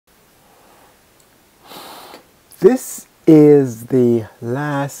This is the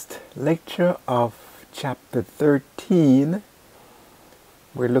last lecture of chapter 13.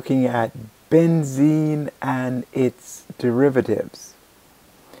 We're looking at benzene and its derivatives.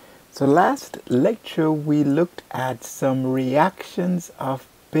 So last lecture we looked at some reactions of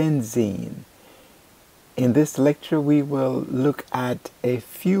benzene. In this lecture we will look at a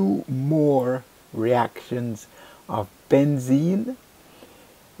few more reactions of benzene.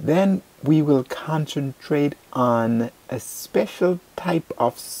 Then we will concentrate on a special type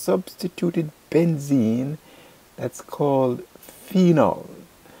of substituted benzene that's called phenol.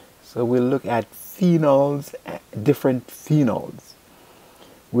 So we'll look at phenols, different phenols.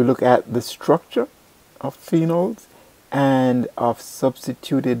 We'll look at the structure of phenols and of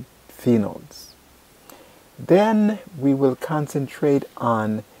substituted phenols. Then we will concentrate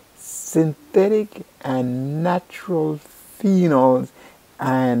on synthetic and natural phenols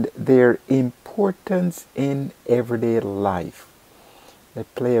and their importance in everyday life. They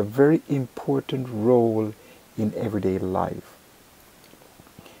play a very important role in everyday life.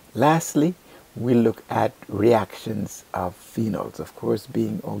 Lastly, we look at reactions of phenols. Of course,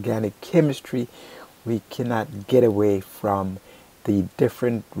 being organic chemistry, we cannot get away from the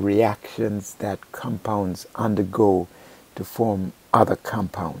different reactions that compounds undergo to form other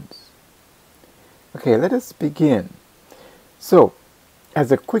compounds. Okay, let us begin. So, as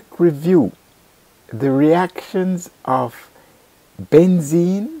a quick review, the reactions of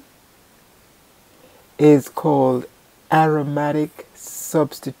benzene is called aromatic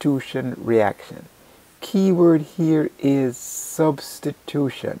substitution reaction. Keyword here is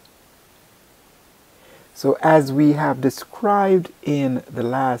substitution. So as we have described in the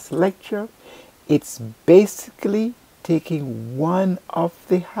last lecture, it's basically taking one of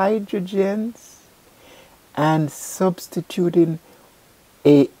the hydrogens and substituting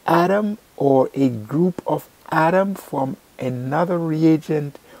a atom or a group of atom from another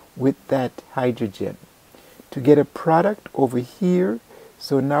reagent with that hydrogen to get a product over here.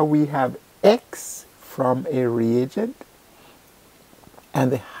 So now we have X from a reagent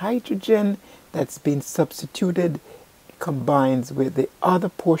and the hydrogen that's been substituted combines with the other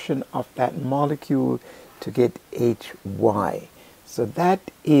portion of that molecule to get HY. So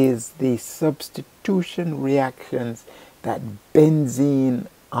that is the substitution reactions that benzene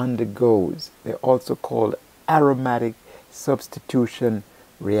undergoes. They're also called aromatic substitution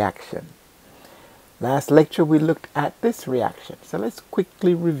reaction. Last lecture we looked at this reaction, so let's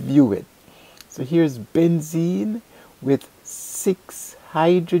quickly review it. So here's benzene with 6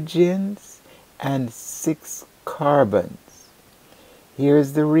 hydrogens and 6 carbons.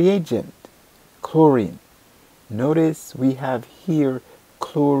 Here's the reagent, chlorine. Notice we have here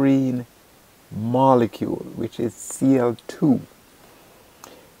chlorine molecule, which is Cl2.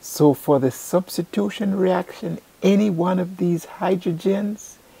 So for the substitution reaction, any one of these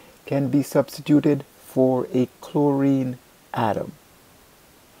hydrogens can be substituted for a chlorine atom.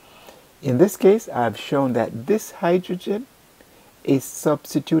 In this case, I've shown that this hydrogen is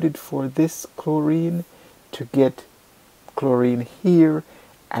substituted for this chlorine to get chlorine here,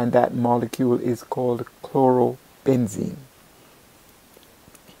 and that molecule is called chlorobenzene.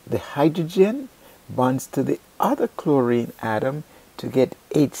 The hydrogen bonds to the other chlorine atom to get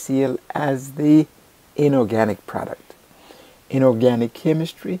HCl as the inorganic product. In organic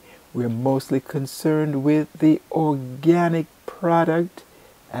chemistry, we're mostly concerned with the organic product.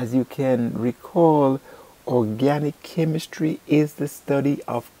 As you can recall, organic chemistry is the study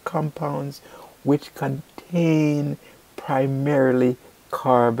of compounds which contain primarily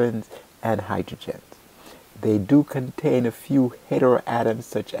carbons and hydrogens. They do contain a few heteroatoms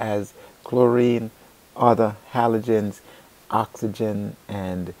such as chlorine, other halogens, oxygen,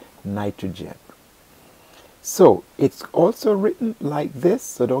 and nitrogen. So it's also written like this,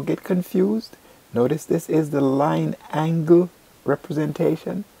 so don't get confused. Notice this is the line angle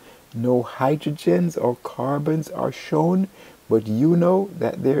representation. No hydrogens or carbons are shown, but you know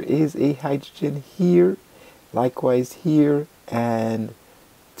that there is a hydrogen here, likewise here, and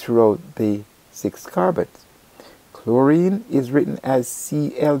throughout the 6 carbons. Chlorine is written as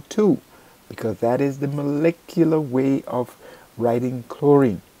Cl2 because that is the molecular way of writing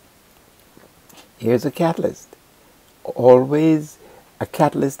chlorine. Here's a catalyst. A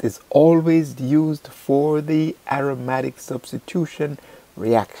catalyst is always used for the aromatic substitution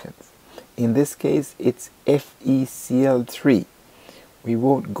reactions. In this case, it's FeCl3. We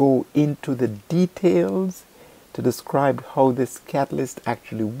won't go into the details to describe how this catalyst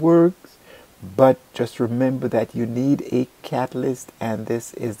actually works, but just remember that you need a catalyst, and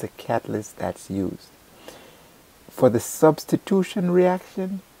this is the catalyst that's used. For the substitution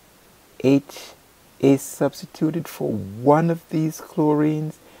reaction, H is substituted for one of these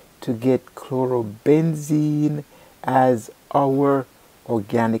chlorines to get chlorobenzene as our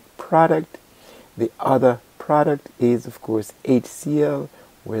organic product. The other product is, of course, HCl,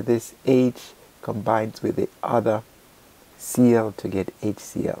 where this H combines with the other Cl to get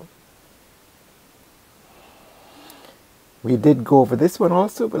HCl. We did go over this one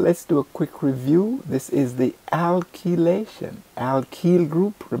also, but let's do a quick review. This is the alkylation. Alkyl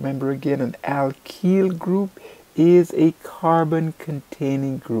group, remember again, an alkyl group is a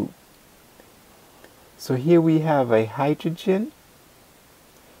carbon-containing group. So here we have a hydrogen,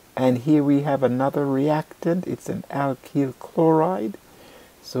 and here we have another reactant. It's an alkyl chloride.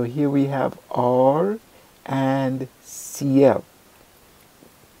 So here we have R and Cl.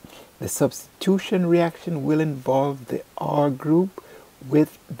 The substitution reaction will involve the R group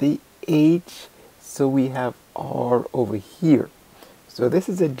with the H, so we have R over here. So this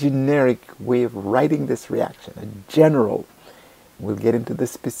is a generic way of writing this reaction, a general. We'll get into the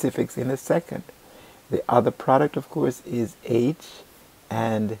specifics in a second. The other product, of course, is H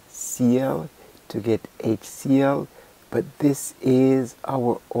and Cl to get HCl, but this is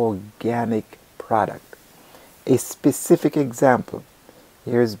our organic product. A specific example.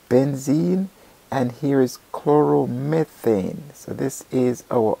 Here's benzene, and here is chloromethane. So this is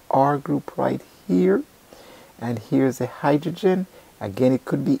our R group right here. And here's a hydrogen. Again, it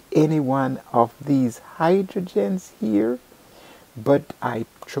could be any one of these hydrogens here, but I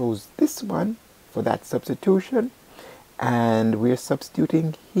chose this one for that substitution. And we're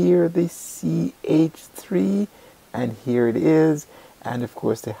substituting here the CH3, and here it is. And of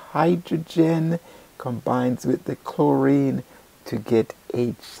course, the hydrogen combines with the chlorine to get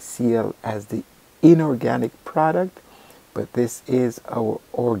HCl as the inorganic product, but this is our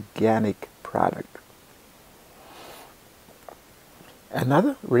organic product.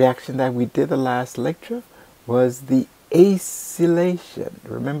 Another reaction that we did the last lecture was the acylation.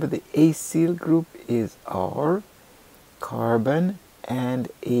 Remember, the acyl group is R, carbon, and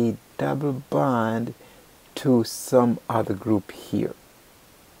a double bond to some other group here.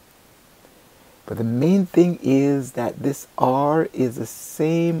 But the main thing is that this R is the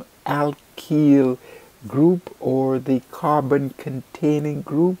same alkyl group, or the carbon-containing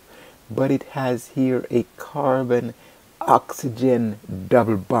group, but it has here a carbon-oxygen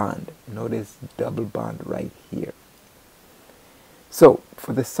double bond. Notice double bond right here. So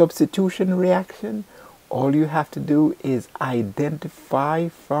for the substitution reaction, all you have to do is identify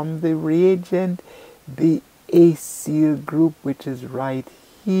from the reagent the acyl group, which is right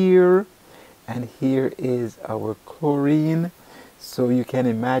here. And here is our chlorine. So you can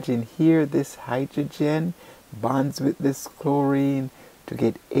imagine here this hydrogen bonds with this chlorine to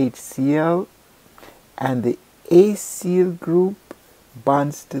get HCl. And the acyl group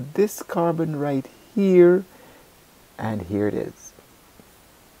bonds to this carbon right here. And here it is.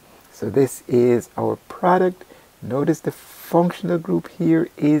 So this is our product. Notice the functional group here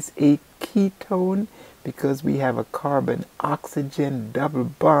is a ketone because we have a carbon-oxygen double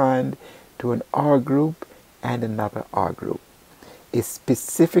bond to an R group and another R group. A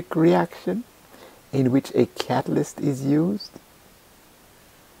specific reaction in which a catalyst is used.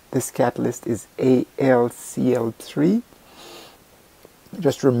 This catalyst is AlCl3.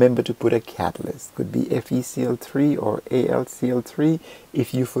 Just remember to put a catalyst. Could be FeCl3 or AlCl3.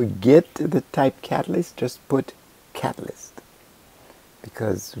 If you forget the type catalyst, just put catalyst,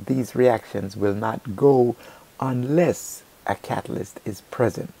 because these reactions will not go unless a catalyst is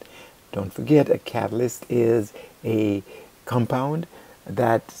present. Don't forget, a catalyst is a compound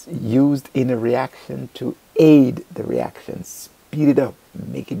that's used in a reaction to aid the reaction, speed it up,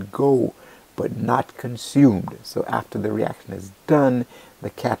 make it go, but not consumed. So after the reaction is done, the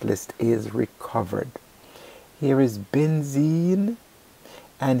catalyst is recovered. Here is benzene,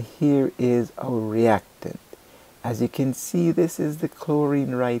 and here is our reactant. As you can see, this is the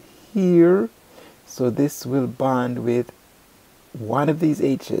chlorine right here. So this will bond with one of these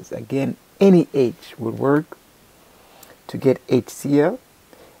H's. Again, any H will work to get HCl.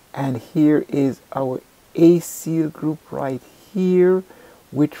 And here is our acyl group right here,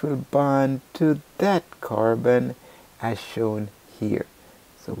 which will bond to that carbon as shown here.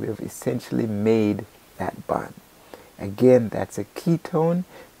 So we have essentially made that bond. Again, that's a ketone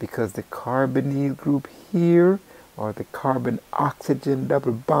because the carbonyl group here, or the carbon-oxygen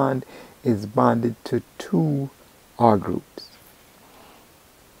double bond, is bonded to two R groups.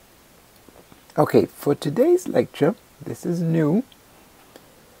 Okay, for today's lecture, this is new,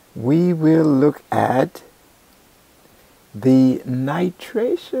 we will look at the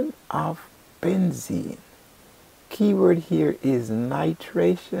nitration of benzene. Keyword here is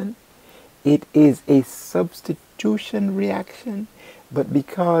nitration. It is a substitution reaction, but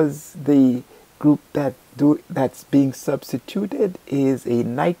because the group that's being substituted is a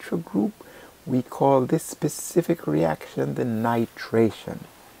nitro group, we call this specific reaction the nitration.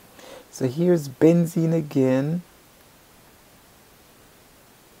 So here's benzene again.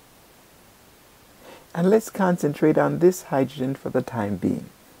 And let's concentrate on this hydrogen for the time being.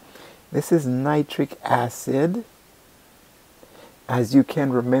 This is nitric acid. As you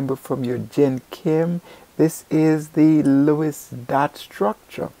can remember from your Gen Chem, this is the Lewis dot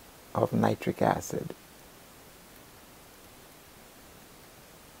structure of nitric acid.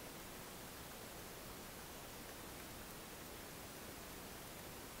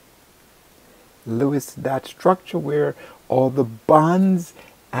 Lewis dot structure where all the bonds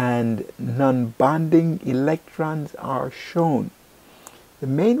and non-bonding electrons are shown. The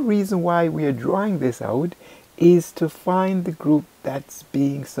main reason why we are drawing this out is to find the group that's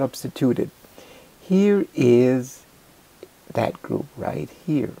being substituted. Here is that group right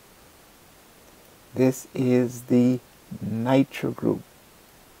here. This is the nitro group,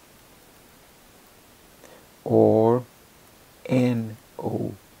 or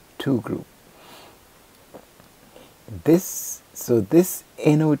NO2 group. So this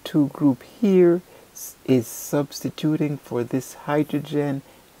NO2 group here is substituting for this hydrogen,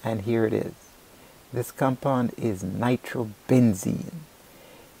 and here it is. This compound is nitrobenzene.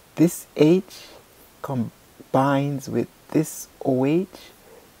 This H combines with this OH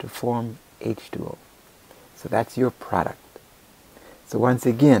to form H2O. So that's your product. So once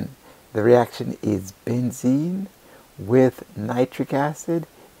again, the reaction is benzene with nitric acid.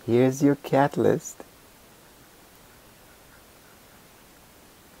 Here's your catalyst.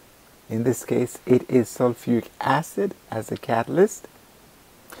 In this case, it is sulfuric acid as a catalyst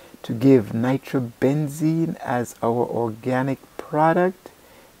to give nitrobenzene as our organic product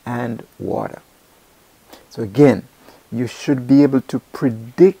and water. So again, you should be able to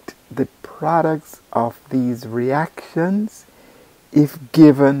predict the products of these reactions if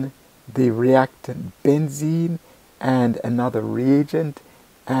given the reactant benzene and another reagent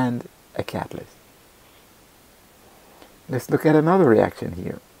and a catalyst. Let's look at another reaction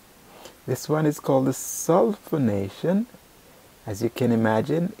here. This one is called the sulfonation. As you can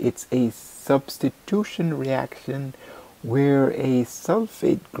imagine, it's a substitution reaction where a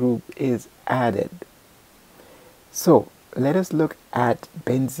sulfate group is added. So let us look at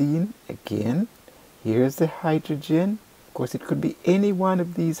benzene again. Here's the hydrogen. Of course, it could be any one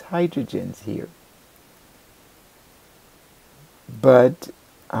of these hydrogens here. But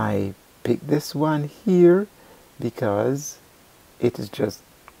I picked this one here because it is just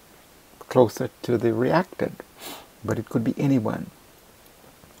closer to the reactant, but it could be anyone.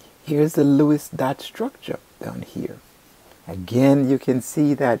 Here's the Lewis dot structure down here. Again, you can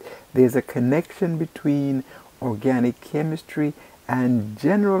see that there's a connection between organic chemistry and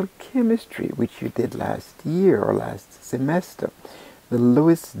general chemistry, which you did last year or last semester. The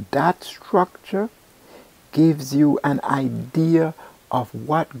Lewis dot structure gives you an idea of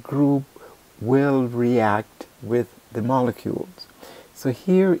what group will react with the molecules. So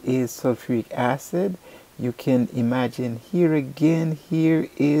here is sulfuric acid. You can imagine here again, here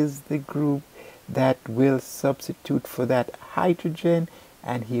is the group that will substitute for that hydrogen,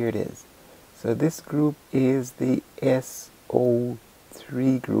 and here it is. So this group is the SO3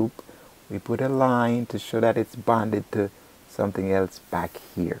 group. We put a line to show that it's bonded to something else back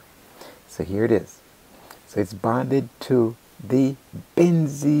here. So here it is. So it's bonded to the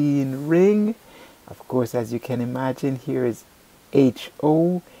benzene ring. Of course, as you can imagine, here is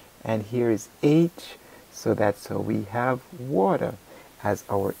HO and here is H. So that's how we have water as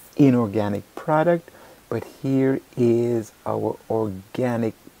our inorganic product. But here is our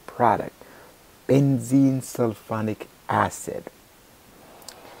organic product, benzene sulfonic acid.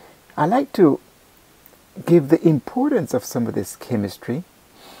 I like to give the importance of some of this chemistry.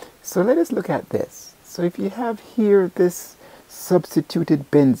 So let us look at this. So if you have here this substituted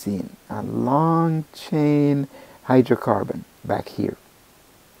benzene, a long chain hydrocarbon back here.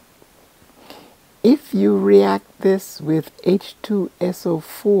 If you react this with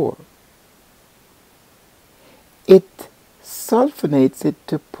H2SO4, it sulfonates it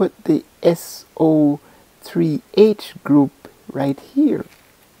to put the SO3H group right here.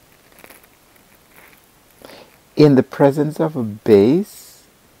 In the presence of a base,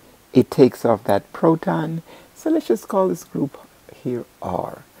 it takes off that proton. So let's just call this group here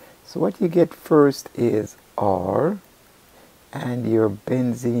R. So what you get first is R and your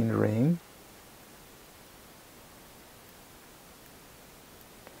benzene ring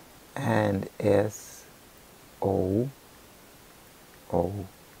and SO.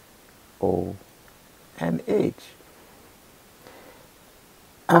 O and H.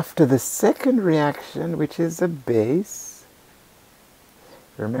 After the second reaction, which is a base,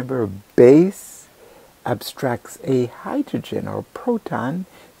 remember a base abstracts a hydrogen or proton,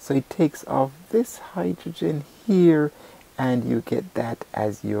 so it takes off this hydrogen here and you get that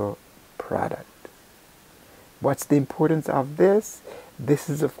as your product. What's the importance of this? This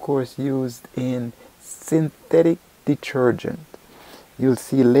is of course used in synthetic detergent. You'll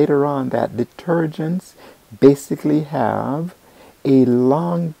see later on that detergents basically have a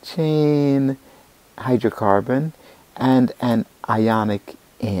long chain hydrocarbon and an ionic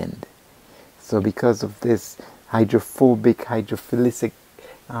end. So because of this hydrophobic, hydrophilic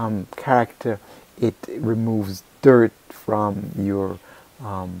character, it removes dirt from your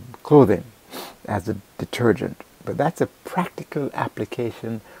clothing as a detergent. But that's a practical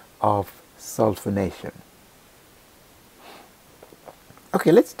application of sulfonation.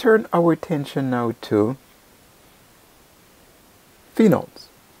 Okay, let's turn our attention now to phenols.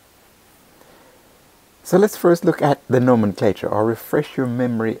 So let's first look at the nomenclature, or refresh your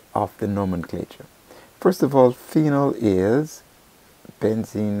memory of the nomenclature. First of all, phenol is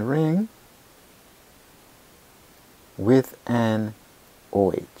benzene ring with an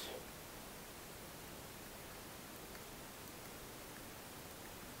OH.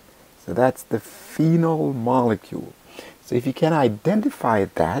 So that's the phenol molecule. So if you can identify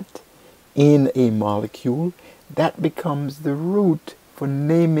that in a molecule, that becomes the root for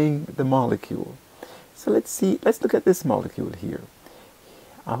naming the molecule. So let's look at this molecule here.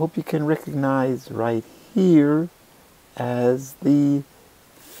 I hope you can recognize right here as the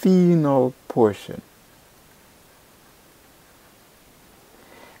phenol portion.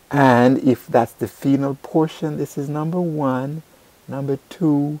 And if that's the phenol portion, this is number 1, number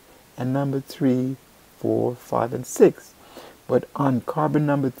 2, and number 3, 4, 5, and 6. But on carbon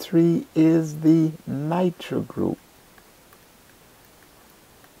number 3 is the nitro group.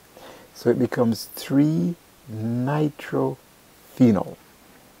 So it becomes 3-nitrophenol.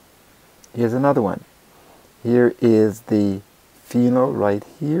 Here's another one. Here is the phenol right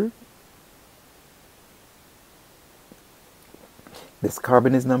here. This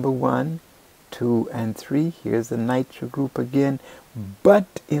carbon is number 1, 2, and 3. Here's the nitro group again.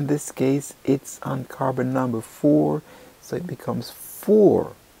 But in this case, it's on carbon number 4. So it becomes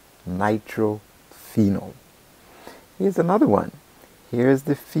 4-nitrophenol. Here's another one. Here's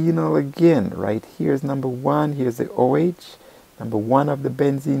the phenol again. Right here is number 1. Here's the OH, number 1 of the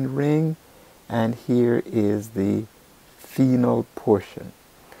benzene ring. And here is the phenol portion.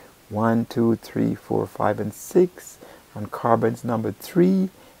 1, 2, 3, 4, 5, and 6. On carbons number 3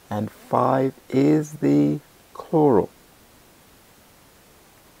 and 5 is the chloro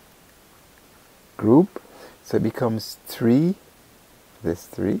group. So it becomes 3 for this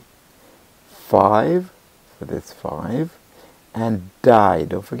 3, 5 for this 5, and di.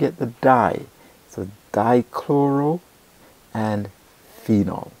 Don't forget the di. So dichloro and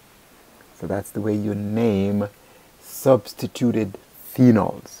phenol. So that's the way you name substituted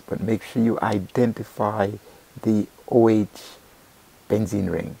phenols. But make sure you identify the OH benzene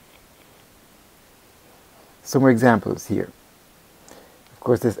ring. Some more examples here. Of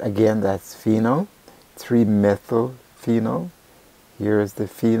course, this again, that's phenol. 3-methylphenol. Here is the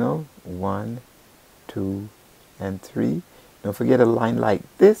phenol, 1, 2, and 3. Don't forget a line like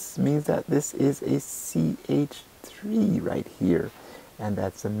this means that this is a CH3 right here, and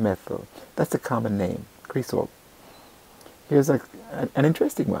that's a methyl. That's a common name, cresol. Here's an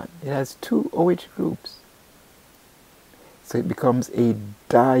interesting one. It has 2 OH groups. So it becomes a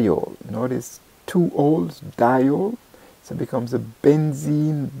diol. Notice 2 ols, diol. So it becomes a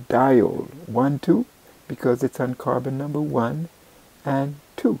benzene diol. 1, 2. Because it's on carbon number 1 and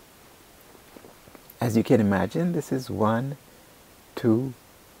 2. As you can imagine, this is 1, 2,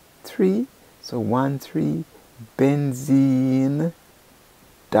 3. So 1, 3, benzene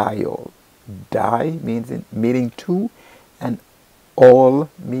diol. Di meaning 2, and ol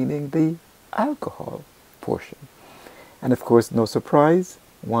meaning the alcohol portion. And of course, no surprise,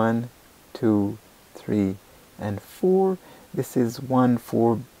 1, 2, 3, and 4. This is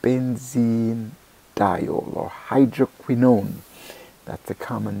 1,4-benzene diol, or hydroquinone. That's a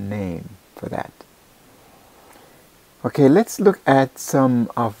common name for that. Okay, let's look at some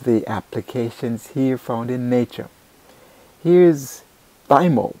of the applications here found in nature. Here's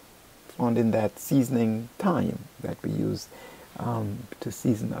thymol, found in that seasoning thyme that we use to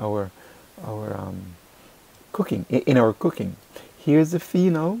season our cooking, in our cooking. Here's the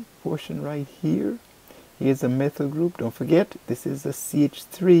phenol portion right here. Here's a methyl group. Don't forget, this is a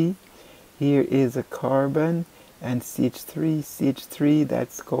CH3. Here is a carbon, and CH3,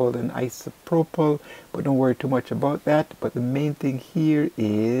 that's called an isopropyl, but don't worry too much about that. But the main thing here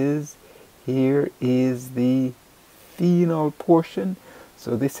is the phenol portion.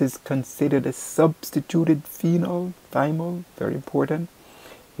 So this is considered a substituted phenol, thymol, very important.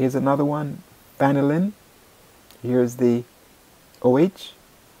 Here's another one, vanillin. Here's the OH,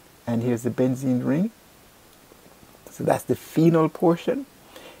 and here's the benzene ring. So that's the phenol portion.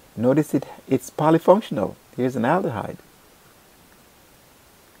 Notice it's polyfunctional. Here's an aldehyde.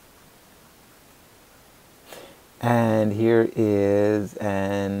 And here is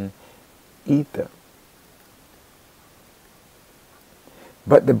an ether.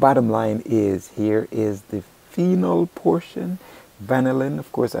 But the bottom line is, here is the phenol portion. Vanillin,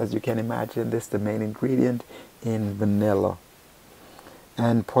 of course, as you can imagine, this is the main ingredient in vanilla.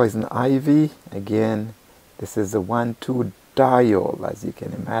 And poison ivy, again, this is a 1,2-diol, as you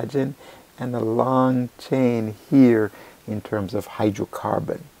can imagine, and a long chain here in terms of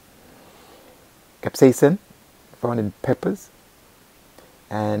hydrocarbon. Capsaicin, found in peppers.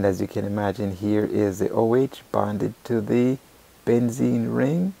 And as you can imagine, here is the OH bonded to the benzene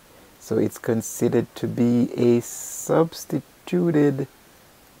ring. So it's considered to be a substituted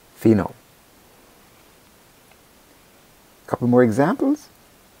phenol. Couple more examples.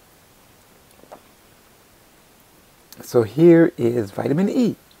 So here is vitamin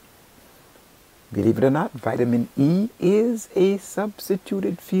E. Believe it or not, vitamin E is a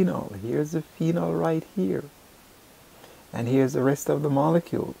substituted phenol. Here's the phenol right here. And here's the rest of the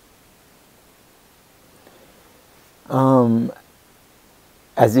molecule. As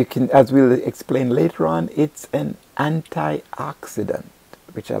we'll explain later on, it's an antioxidant,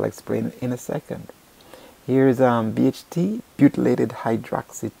 which I'll explain in a second. Here's BHT, butylated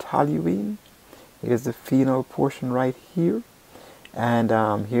hydroxytoluene. Here's the phenol portion right here. And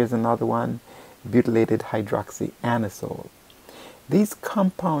here's another one, butylated hydroxyanisole. These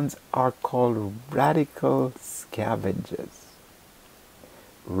compounds are called radical scavengers.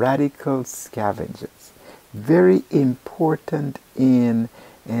 Radical scavengers. Very important in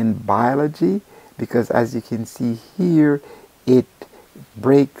biology, because as you can see here, it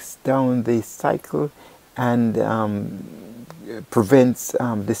breaks down the cycle and prevents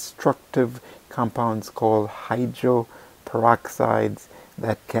destructive compounds called hydroperoxides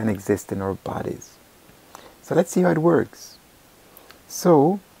that can exist in our bodies. So let's see how it works.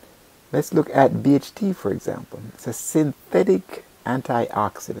 So let's look at BHT, for example. It's a synthetic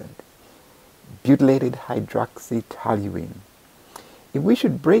antioxidant, butylated hydroxytoluene. If we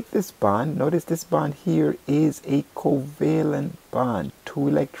should break this bond, notice this bond here is a covalent bond, 2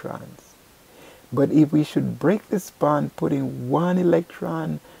 electrons. But if we should break this bond, putting 1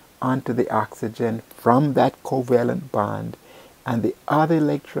 electron onto the oxygen from that covalent bond and the other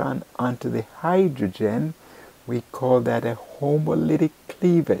electron onto the hydrogen, we call that a homolytic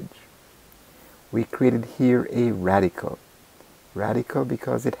cleavage. We created here a radical. Radical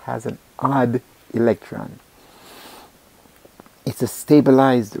because it has an odd electron. It's a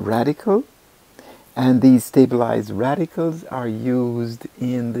stabilized radical, and these stabilized radicals are used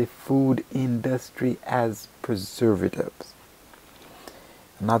in the food industry as preservatives.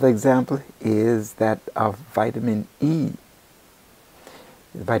 Another example is that of vitamin E.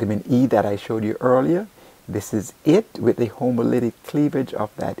 The vitamin E that I showed you earlier, this is it with the homolytic cleavage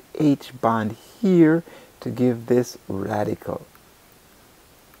of that H bond here to give this radical.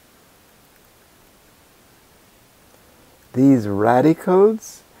 These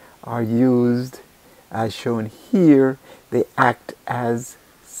radicals are used as shown here. They act as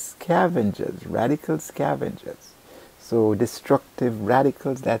scavengers, radical scavengers. So destructive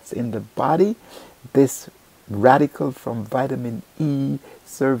radicals that's in the body, this radical from vitamin E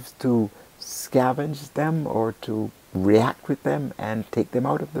serves to scavenge them or to react with them and take them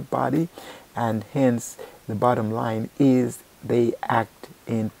out of the body, and hence the bottom line is they act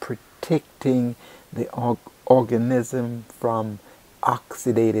in protecting the organism from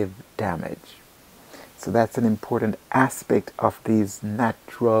oxidative damage. So that's an important aspect of these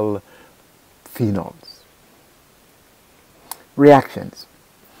natural phenols. Reactions.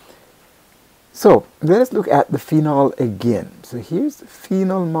 So let us look at the phenol again. So here's the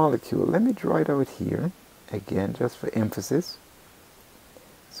phenol molecule. Let me draw it out here again just for emphasis.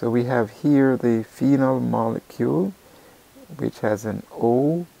 So we have here the phenol molecule, which has an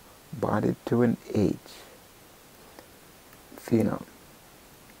O bonded to an H. Phenol.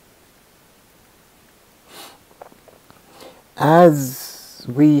 As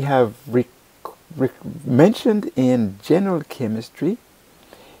we have mentioned in general chemistry,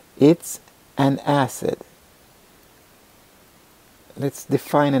 it's an acid. Let's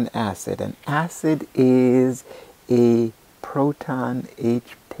define an acid. An acid is a proton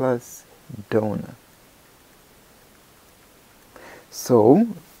H plus donor. So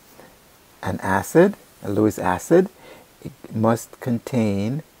an acid, a Lewis acid, it must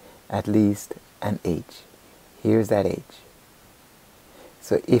contain at least an H. Here's that H.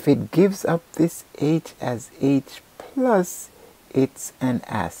 So if it gives up this H as H plus, it's an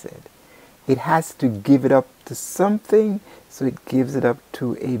acid. It has to give it up to something, so it gives it up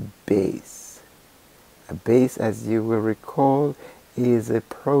to a base. A base, as you will recall, is a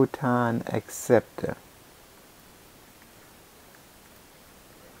proton acceptor.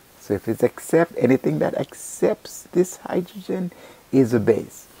 So if it's anything that accepts this hydrogen is a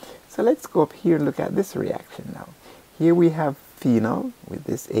base. So let's go up here and look at this reaction now. Here we have phenol with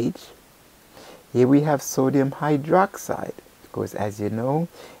this H. Here we have sodium hydroxide, because as you know,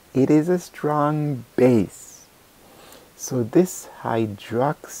 it is a strong base. So this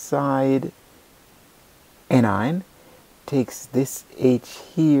hydroxide anion takes this H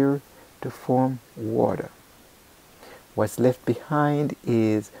here to form water. What's left behind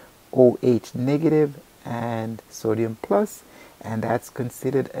is OH negative and sodium plus, and that's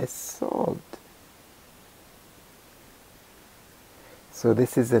considered a salt. So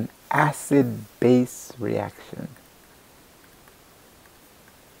this is an acid-base reaction.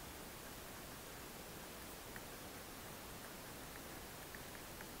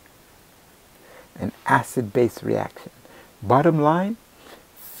 An acid-base reaction. Bottom line,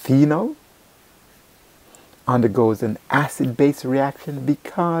 phenol undergoes an acid-base reaction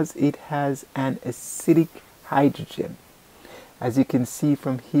because it has an acidic hydrogen. As you can see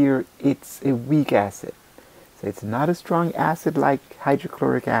from here, it's a weak acid. So it's not a strong acid like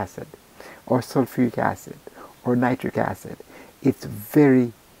hydrochloric acid or sulfuric acid or nitric acid. It's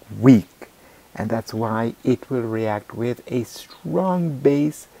very weak, and that's why it will react with a strong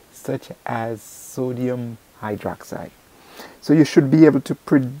base such as sodium hydroxide. So you should be able to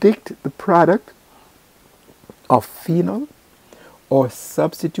predict the product of phenol or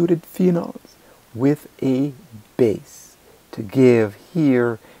substituted phenols with a base to give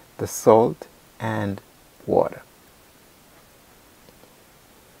here the salt and water.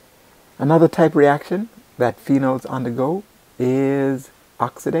 Another type reaction that phenols undergo is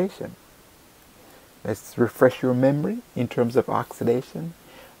oxidation. Let's refresh your memory in terms of oxidation.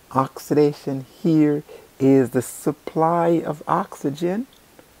 Oxidation here is the supply of oxygen.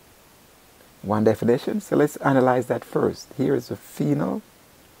 One definition, so let's analyze that first. Here is a phenol.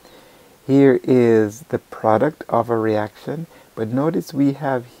 Here is the product of a reaction, but notice we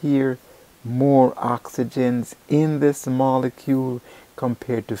have here more oxygens in this molecule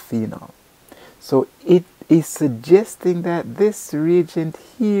compared to phenol. So it is suggesting that this reagent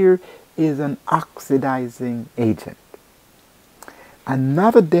here is an oxidizing agent.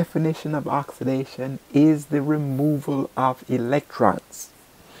 Another definition of oxidation is the removal of electrons.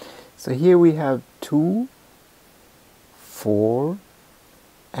 So here we have 2, 4,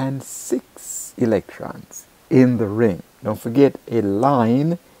 and 6 electrons in the ring. Don't forget, a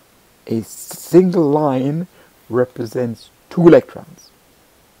line, a single line represents 2 electrons.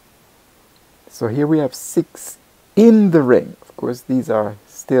 So here we have 6 in the ring. Of course, these are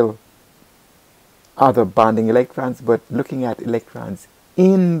still other bonding electrons, but looking at electrons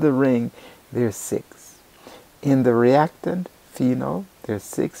in the ring, there's 6. In the reactant, phenol, there's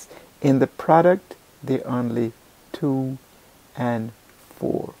 6. In the product, there are only 2 and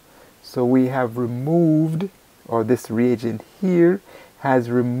 4. So we have removed, or this reagent here has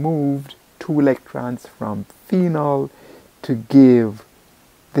removed 2 electrons from phenol to give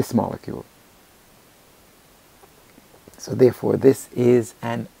this molecule. So therefore, this is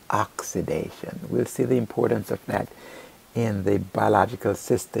an oxidation. We'll see the importance of that in the biological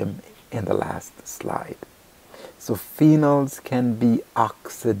system in the last slide. So phenols can be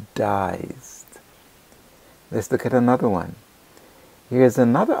oxidized. Let's look at another one. Here's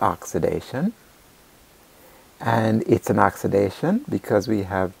another oxidation, and it's an oxidation because we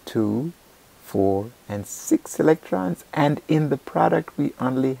have 2, 4, and 6 electrons, and in the product we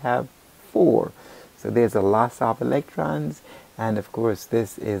only have 4. So there's a loss of electrons, and of course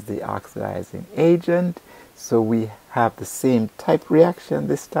this is the oxidizing agent. So we have the same type reaction.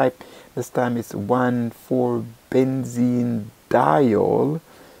 This time it's 1,4-benzene diol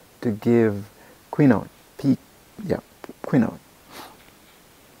to give quinone. Quinone.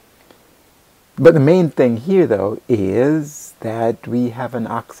 But the main thing here, though, is that we have an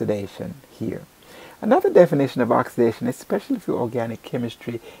oxidation here. Another definition of oxidation, especially for organic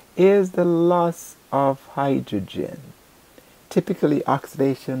chemistry, is the loss of hydrogen. Typically,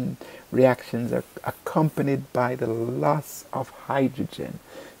 oxidation reactions are accompanied by the loss of hydrogen.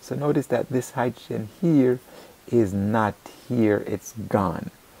 So notice that this hydrogen here is not here, it's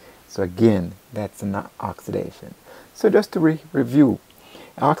gone. So again, that's an oxidation. So just to review,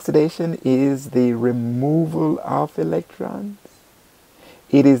 oxidation is the removal of electrons.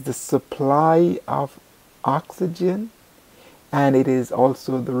 It is the supply of oxygen, and it is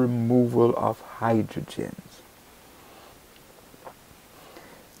also the removal of hydrogens.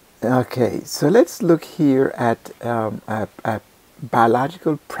 Okay, so let's look here at a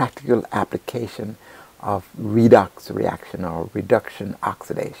biological practical application of redox reaction or reduction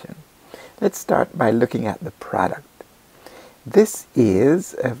oxidation. Let's start by looking at the product. This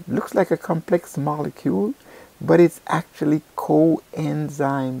is looks like a complex molecule, but it's actually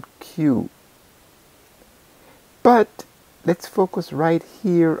coenzyme Q. But let's focus right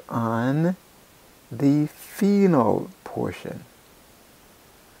here on the phenol portion.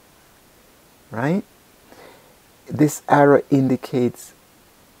 Right? This arrow indicates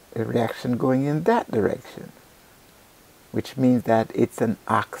a reaction going in that direction, which means that it's an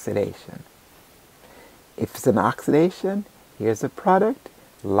oxidation. If it's an oxidation, here's a product: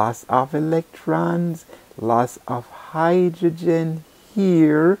 loss of electrons, loss of hydrogen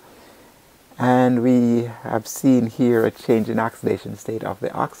here, and we have seen here a change in oxidation state of the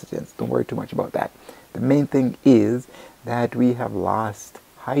oxygens. Don't worry too much about that. The main thing is that we have lost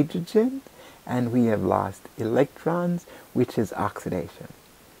hydrogen and we have lost electrons, which is oxidation.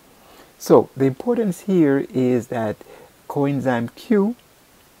 So the importance here is that coenzyme Q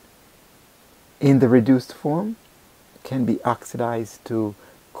in the reduced form can be oxidized to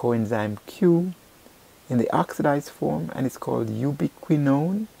coenzyme Q in the oxidized form, and it's called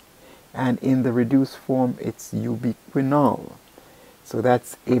ubiquinone, and in the reduced form it's ubiquinol. So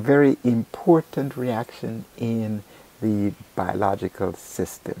that's a very important reaction in the biological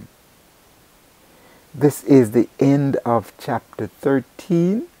system. This is the end of chapter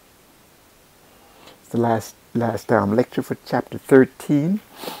 13. It's the last lecture for chapter 13.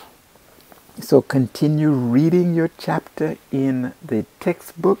 So continue reading your chapter in the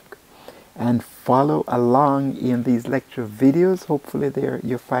textbook and follow along in these lecture videos. Hopefully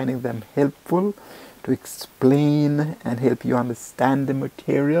you're finding them helpful to explain and help you understand the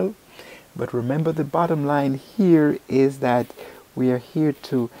material. But remember, the bottom line here is that we are here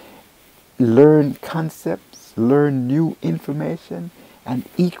to learn concepts, learn new information, and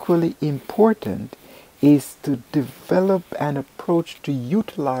equally important is to develop an approach to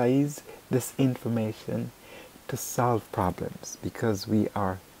utilize this information to solve problems, because we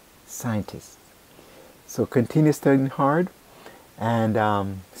are scientists. So continue studying hard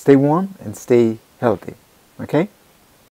and stay warm and stay healthy. Okay?